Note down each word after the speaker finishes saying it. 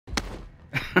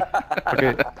Ok,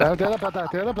 tira la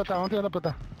plata, vamos a tirar la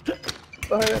plata.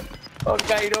 Oh,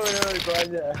 Cairo, bro,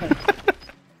 coña.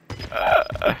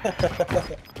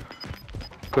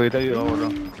 Cody te ayudó, bro.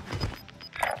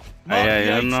 Mark Ahí the hay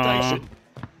aid uno. station.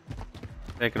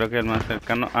 Sí, creo que el más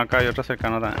cercano. Acá hay otro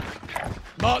cercano también.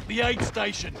 Mark the aid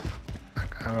station.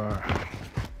 Ah,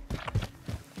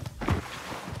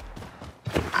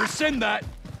 Rescind that.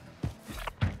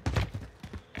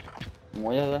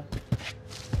 Muy allá.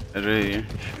 El reviví.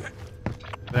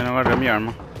 Yo no agarré mi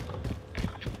arma.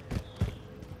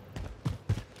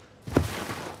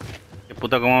 Qué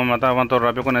puta, cómo me mataban tan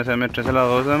rápido con ese M13. La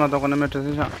 2 me mató con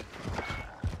M13 ya.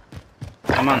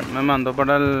 Me mandó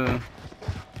para el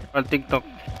TikTok.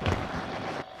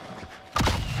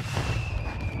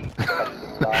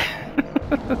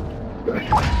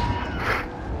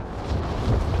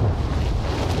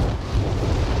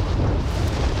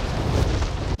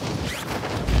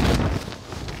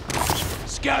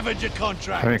 Scavenger a mi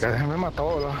contract. casa me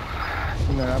mató, bro.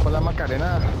 Si no era por la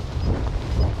Macarena.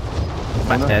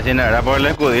 Si no era por el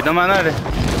escudito, madre.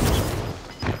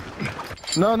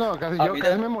 No, casi yo mira.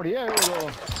 casi me moría, bro.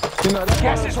 Si no era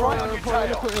Gas is right on your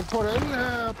por él,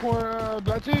 por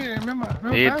Blachi, me Sí,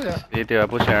 mataba ya. sí, te iba a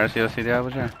pushear, sí o sí te iba a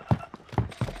pushear.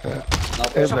 No,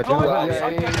 El pero Blachi me jugaba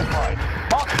salía bien. ahí.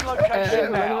 Marking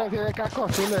location Blachi me now. hacía de casco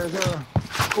azul, eso.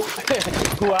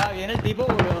 Jugaba bien el tipo,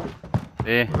 bro.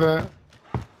 Sí. O sea,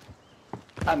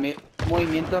 A mí,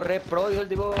 movimiento re pro, dijo el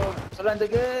tipo. Solamente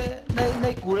que no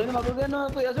hay culo, no me acuerdo que no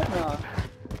podía hacer nada.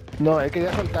 no, él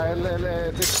quería soltar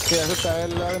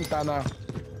la ventana.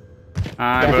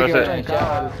 Ah, Ya pero se quedó se,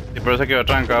 trancado. sí, pero se quedó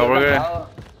trancado porque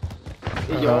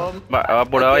Y yo. va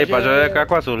apurado y pasó de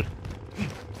casco azul.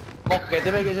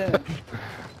 Mosquete me quise.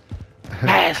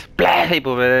 Splash, y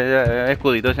pues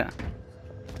escudito ya.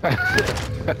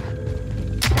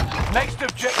 Next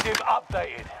objective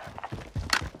updated.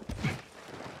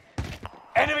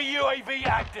 Enemy UAV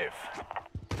active.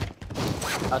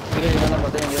 Aquí le llegan la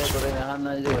patena y yo corriendo,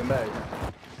 anda y yo en vez.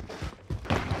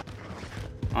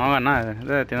 Vamos a ganar,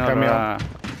 tiene Camión. olor a...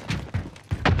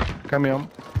 Camión.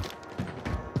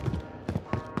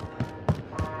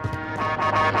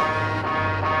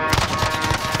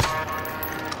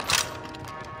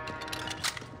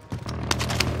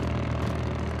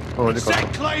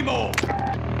 Set Claymore.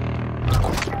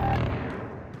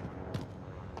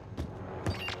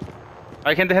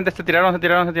 Hay gente, se tiraron.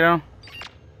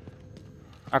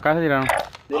 Acá se tiraron.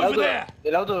 Over there.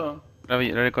 Del auto.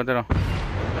 El helicóptero.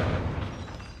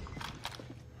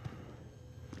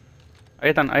 Ahí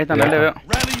están, ahí le veo.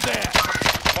 Rally there.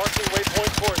 Marking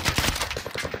waypoint course.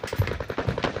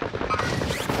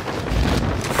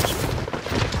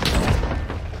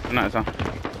 Una de esas.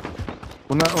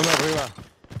 Una arriba.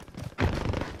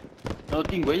 No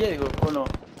tengo ella, dijo, o no.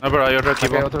 No, pero hay otro Aquí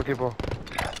equipo. hay otro equipo.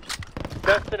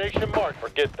 Destination marked.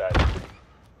 Forget that.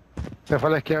 Se fue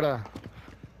a la izquierda.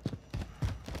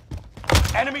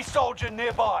 Enemy soldier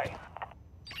nearby.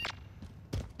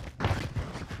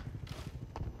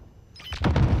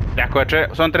 Ya,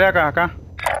 son tres acá.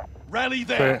 Rally Sí.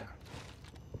 there.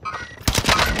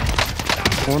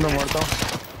 Uno muerto.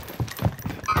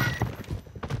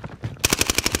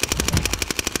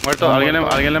 Muerto, No, alguien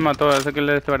muerto. le mató a ese que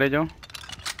le disparé yo.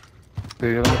 Sí,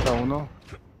 yo le maté a uno.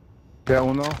 Queda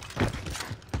uno.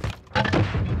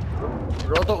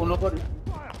 Roto, uno por.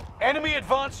 Enemy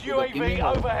advanced Digo, aquí UAV mismo.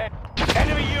 overhead.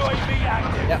 Enemy UAV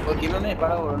active. Ya, aquí no me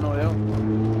dispara, bro, no veo.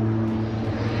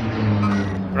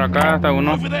 Por acá está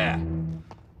uno. Over there.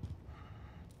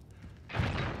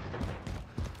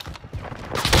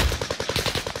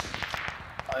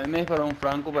 A mí me disparó un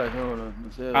franco para eso, bro.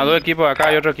 No sé. A dos equipos, acá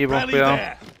hay otro equipo, Rally cuidado.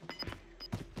 there.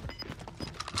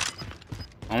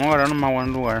 Vamos a agarrar un más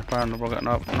buen lugar para no, porque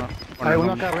no Hay ponernos-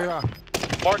 uno acá arriba.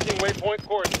 Marking waypoint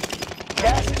course.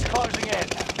 Gas is closing in.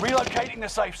 Relocating the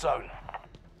safe zone.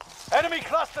 Enemy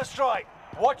cluster strike.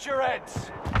 Watch your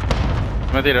heads.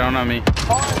 Me tiraron a mí.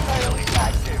 Fire sale is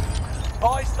active.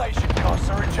 Buy station costs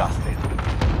are adjusted.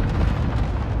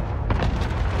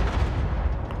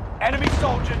 Enemy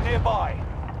soldier nearby.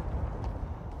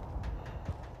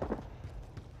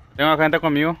 Tengo gente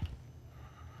conmigo.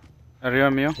 Arriba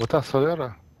mío. ¿Vos estás solo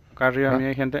ahora? Acá arriba Ah. mío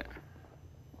hay gente.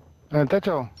 ¿En el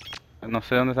techo? No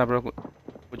sé dónde está, pero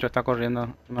escucho está corriendo.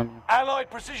 encima mío. Allied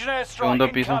precision airstrike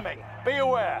Segundo piso. incoming. Be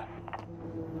aware.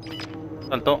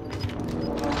 Saltó.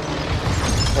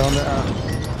 ¿De dónde? Ah.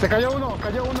 Se cayó uno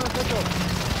en el techo.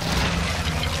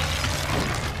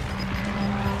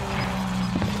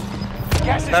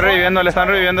 Gas is Está reviviendo, le están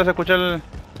reviviendo, se escucha el...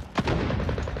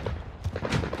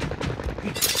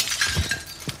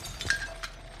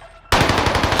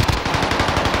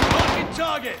 Marking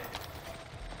target.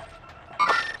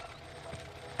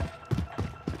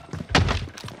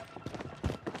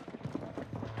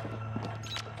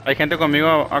 Hay gente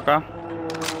conmigo acá.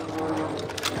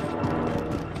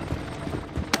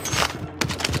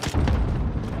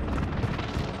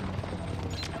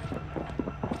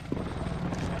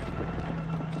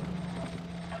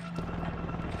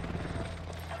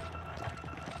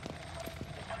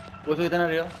 ¿Vos están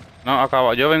arriba? No, acá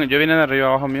abajo. Yo vine de arriba,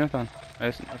 abajo mío están.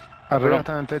 Arriba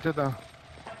está en el techo, está.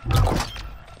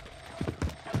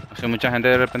 Si mucha gente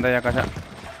de repente allá acá ya.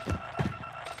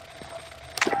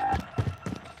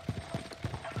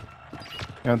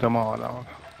 Ya entramos ahora.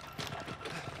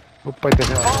 Upa, y te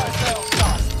se va. Fire sales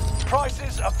done.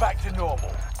 Prices are back to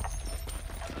normal.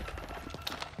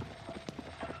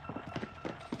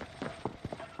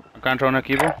 Acá entró un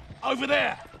equipo. Over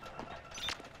there.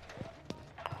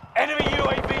 Enemy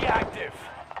UAV active.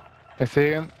 Me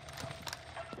siguen.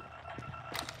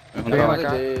 Me Siguen juntaba,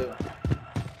 acá.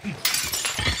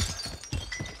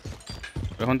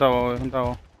 me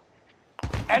juntaba.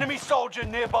 Enemy soldier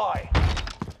nearby.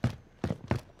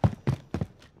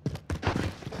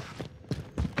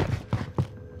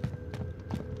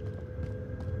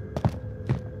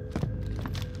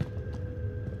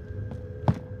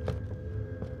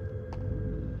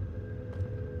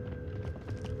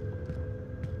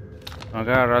 Tengo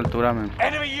que agarrar altura, man.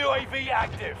 Enemy UAV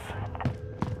active.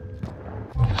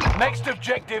 Next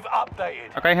objective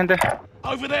updated. Acá hay gente.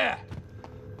 Over there.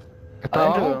 ¿Está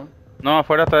Adentro, abajo? weón. No,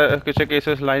 afuera está, escuché que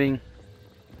hizo sliding.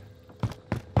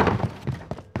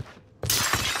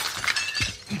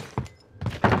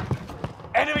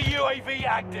 Enemy UAV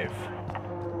active.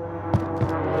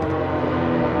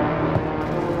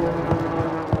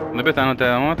 ¿Dónde están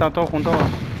ustedes? ¿Dónde están todos juntos?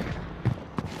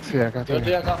 Sí, acá Yo estoy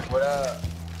estoy. acá afuera.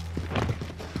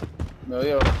 Me voy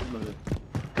a ver.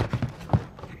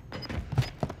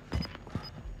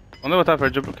 ¿Dónde va a estar,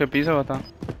 Fer? ¿Qué piso va a estar?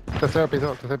 Tercer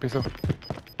piso, tercer piso.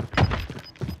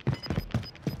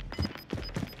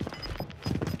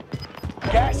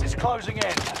 Gas is closing in.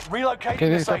 Relocating ¿Quién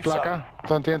the dice safe zone. placa?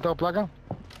 ¿Todos tienen todo placa?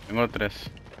 Tengo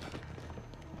 3.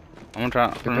 Vamos a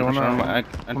entrar. tengo Hay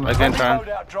que Friendly entrar.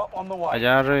 loadout drop on the way.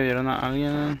 Allá revivieron a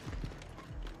alguien.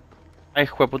 Ay,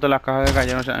 jueputa, las cajas que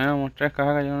cayeron. Vamos, 3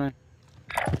 cajas cayeron ahí.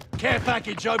 Care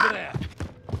package over there.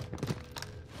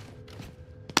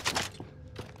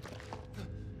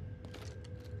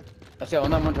 ¿Hacia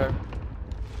dónde vamos a entrar?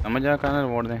 Estamos ya acá en el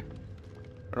borde.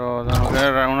 Pero tenemos que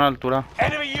agarrar una altura.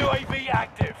 Enemy UAV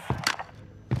active.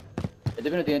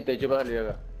 Este no tiene techo para salir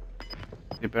acá.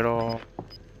 Sí, pero...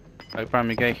 Hay para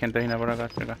mí que hay gente viniendo por acá,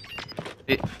 cerca.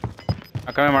 Sí.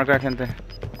 Acá me marca gente.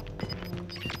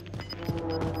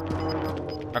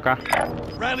 Acá.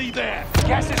 Rally there.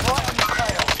 Gas is right on your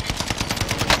tail.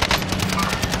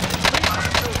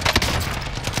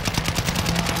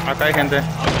 Acá hay gente.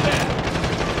 Over there.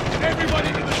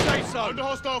 Everybody to the safe zone. Under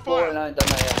hostile Por en la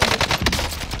ventana allá.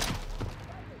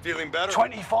 Feeling better?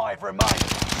 25 remain.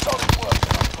 Solid work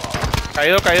so far.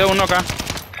 Caído uno acá.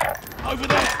 Over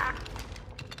there.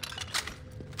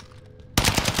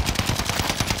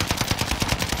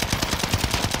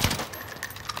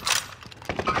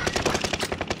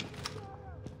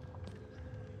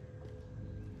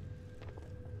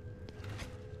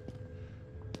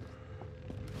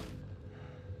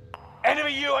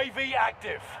 Enemy UAV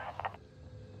active.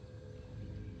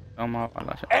 Vamos a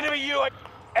balas. Enemy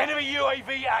UAV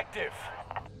active.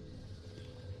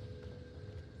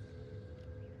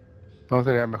 No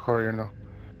sería mejor irnos.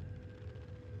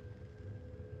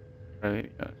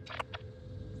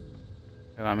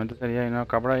 Realmente sería ir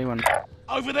acá por ahí, bueno.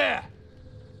 Over there.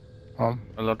 Vamos.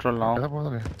 Al otro ¿Esa lado. puedo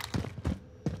salir?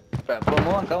 Espera,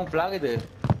 podemos bancar un flag y te...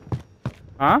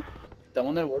 ¿Ah?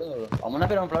 Estamos en el borde, bro. Vamos a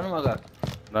esperar un flag nomás acá.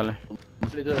 Dale. Un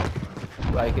flito.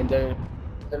 Hay gente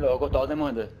de los dos costados,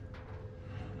 tenemos gente.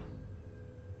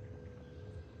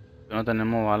 Si no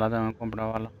tenemos balas, tenemos que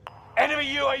comprar balas.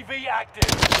 Enemy UAV active.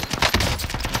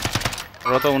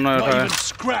 Roto uno de Not otra even vez.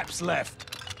 scraps left.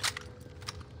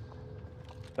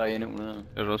 Acá viene una...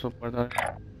 Cerró su puerta.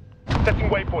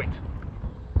 Setting waypoint.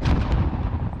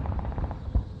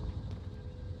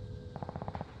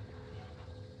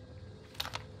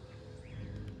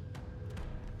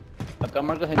 Acá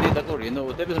marca gente que está corriendo.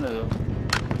 ¿Usted piensa en eso?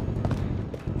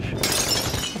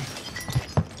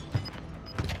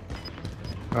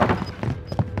 Vamos.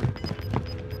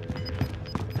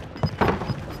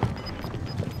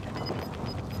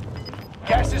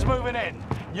 Gas is moving in.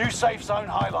 New safe zone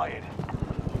highlighted.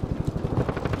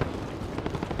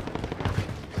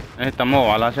 Necesitamos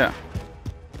balas ya.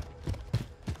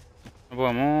 No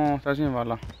podemos estar sin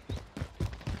balas.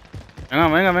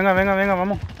 Venga,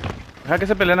 vamos. Deja que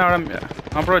se peleen ahora. Vamos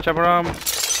a aprovechar para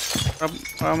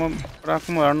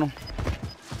acomodarnos.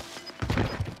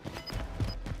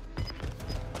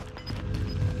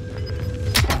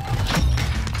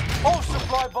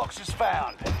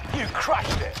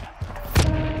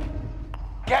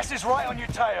 Gas is right on your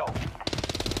tail.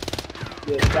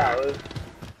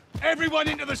 Everyone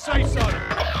into the safe zone.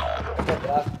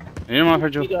 Vení nomás,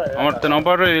 Ferchu. Vamos, tenemos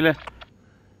para revivirle.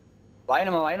 Vaya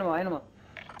nomás, vaya nomás, vaya nomás.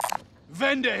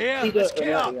 Vendor here. Let's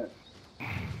get up.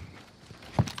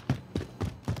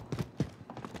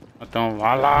 No tengo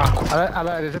bala. A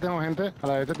la derecha tenemos gente. A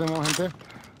la derecha tenemos gente.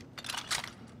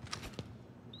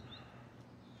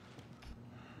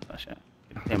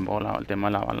 El tema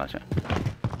de la bala, ya.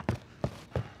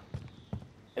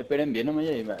 Esperen bien, no me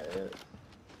lleven.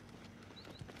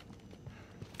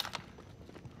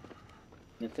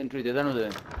 En el centro y teta no se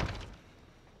ven.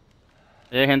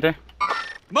 ¿Ahí hay gente?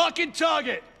 Marking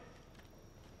target.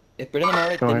 Esperen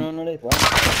nomás, no le disparan.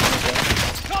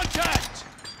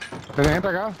 Contact. ¿Tenés gente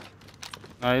acá?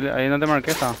 Ahí no te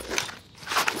marqué, está.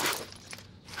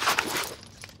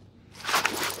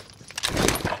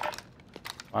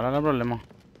 Ahora no hay problema.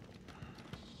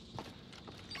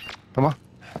 Toma.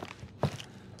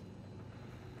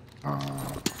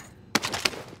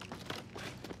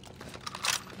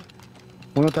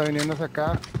 Uno está viniendo hacia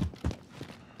acá.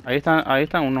 Ahí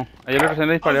está uno. Ayer recién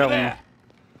le disparé a Over uno. there.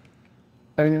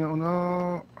 Está viniendo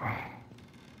uno.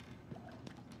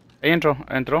 Ahí entró.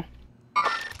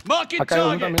 Marking Acá hay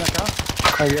uno target. también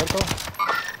acá. Abierto.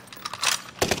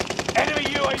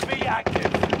 Enemy UAV active.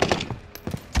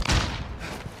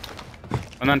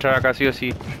 Van a entrar acá sí o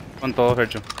sí. Con todo,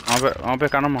 Fercho. Vamos a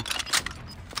pescar nomás.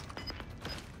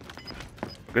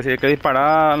 Porque si hay que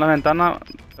disparar a las ventanas,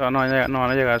 no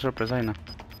van a llegar de sorpresa y nada.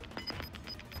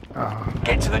 Ah,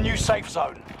 Get to the new safe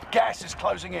zone. Gas is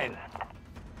closing in.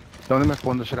 ¿dónde me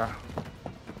escondo será?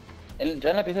 Ya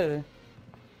en la pieza de...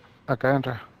 Acá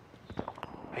entra.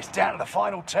 It's down to the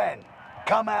final 10.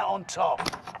 Come out on top.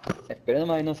 Esperen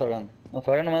nomás y no salgan. No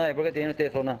salgan nomás de ahí porque tienen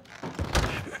ustedes zona.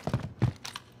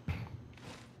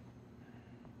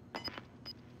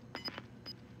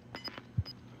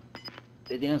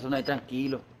 Ustedes tienen zona ahí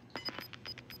tranquilo.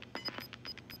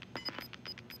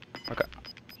 Acá.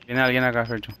 Viene alguien acá,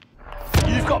 Fercho.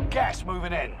 You've got gas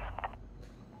moving in.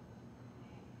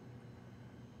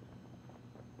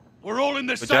 We're all in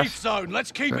the Just- safe zone.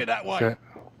 Let's keep it that way. Sí.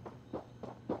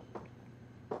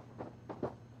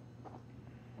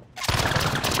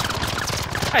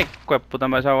 Ay, puta,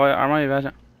 me esa arma y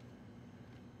vaya.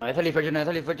 No hay salir fecho, no hay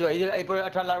salir fecho. Ahí por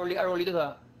atrás el arbolito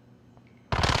está.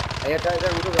 Ahí atrás el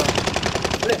arbolito está.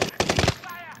 ¡Ole!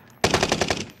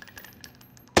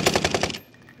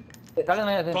 Salgan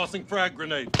ahí, ese. Tossing frag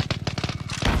grenade.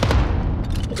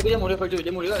 Ese que ya murió, fecho,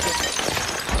 ya murió. Ese.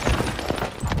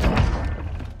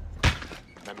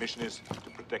 My mission is to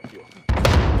protect you.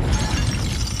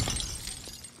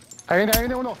 Ahí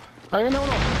viene uno. Ahí viene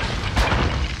uno.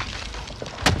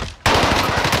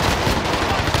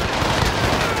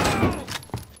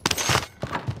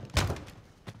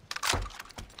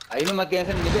 Ahí nomás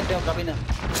quédense en el nivel, tengo camina.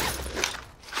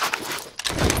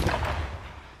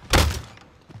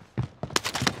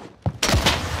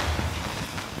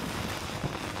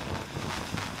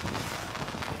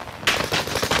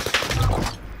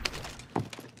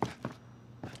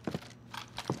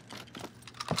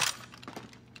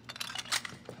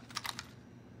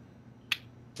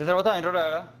 César, vos estás adentro, la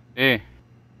verdad. Sí.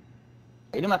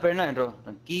 Ahí nomás esperen adentro,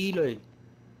 tranquilo y...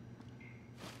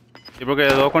 Sí, porque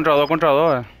 2 contra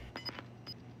 2.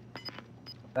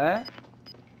 ¿Eh?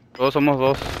 Todos somos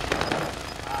 2.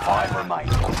 5 remain.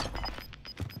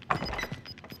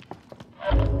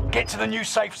 Get to the new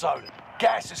safe zone.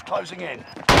 Gas is closing in.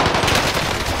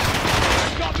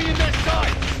 Got me in their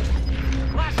sights.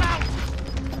 Flash out.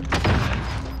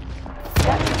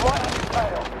 Gas is right on your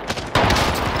tail.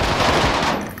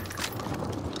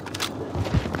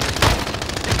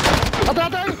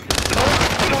 ¡Atrás!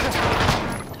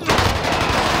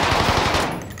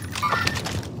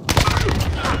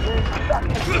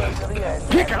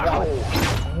 ¡Bien, carajo!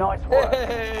 Nice work.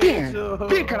 ¡Bien!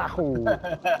 ¡Bien, carajo!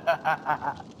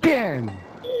 ¡Bien!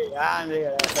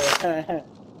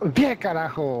 ¡Bien,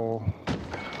 carajo!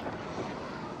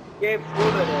 ¡Qué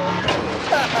puto!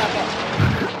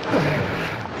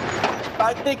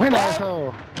 ¡Parte Bueno,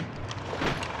 eso.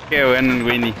 Qué bueno el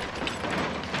Winnie.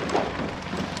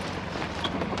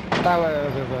 Está bueno,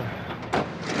 eso.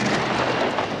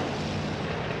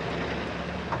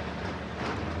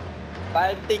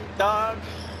 para el TikTok.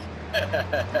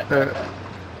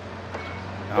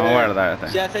 Vamos a guardar esta.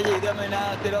 Ya se llegó a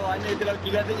nada, te lo baño y te lo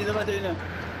alquilas y te lo